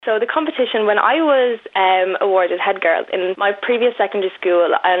So the competition, when I was awarded head girl in my previous secondary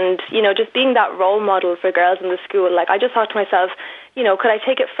school, and, you know, just being that role model for girls in the school, like, I just thought to myself, you know, could I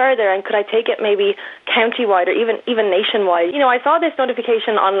take it further, and could I take it maybe county-wide or even nationwide? You know, I saw this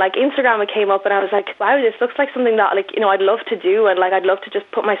notification on, like, Instagram. It came up, and I was like, wow, this looks like something that, like, you know, I'd love to do, and, like, I'd love to just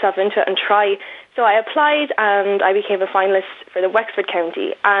put myself into it and try. So I applied, and I became a finalist for the Wexford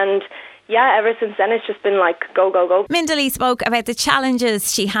County, and yeah, ever since then it's just been like go, go, go. Mindulee spoke about the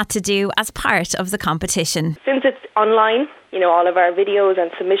challenges she had to do as part of the competition. Since it's online, you know, all of our videos and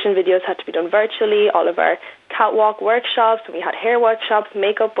submission videos had to be done virtually, all of our catwalk workshops, we had hair workshops,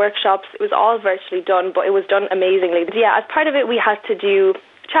 makeup workshops, it was all virtually done, but it was done amazingly. Yeah, as part of it we had to do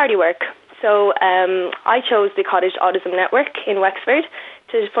charity work. So I chose the Cottage Autism Network in Wexford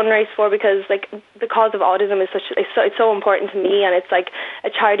to fundraise for, because like the cause of autism is it's so important to me, and it's like a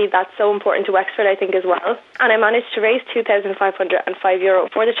charity that's so important to Wexford, I think, as well. And I managed to raise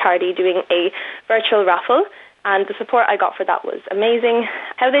 €2,505 for the charity doing a virtual raffle, and the support I got for that was amazing.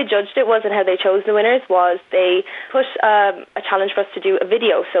 How they judged it was, and how they chose the winners was, they put a challenge for us to do a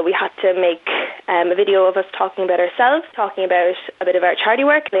video. So we had to make a video of us talking about ourselves, talking about a bit of our charity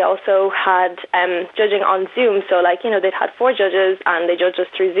work. They also had judging on Zoom. So, like, you know, they'd had 4 judges and they judged us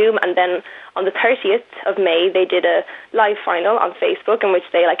through Zoom. And then on the 30th of May, they did a live final on Facebook in which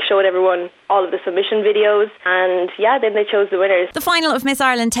they, like, showed everyone all of the submission videos. And yeah, then they chose the winners. The final of Miss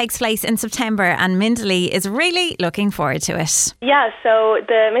Ireland takes place in September, and Mindulee is really looking forward to it. Yeah, so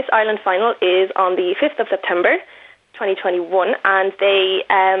the Miss Ireland final is on the 5th of September 2021, and they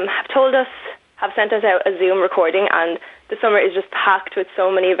have sent us out a Zoom recording, and the summer is just packed with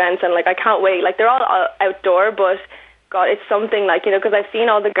so many events, and like I can't wait. Like, they're all outdoor, but God, it's something, like, you know, because I've seen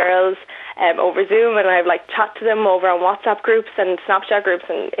all the girls over Zoom, and I've like chat to them over on WhatsApp groups and Snapchat groups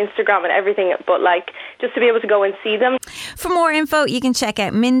and Instagram and everything, but like just to be able to go and see them. For more info you can check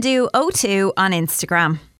out Mindu02 on Instagram.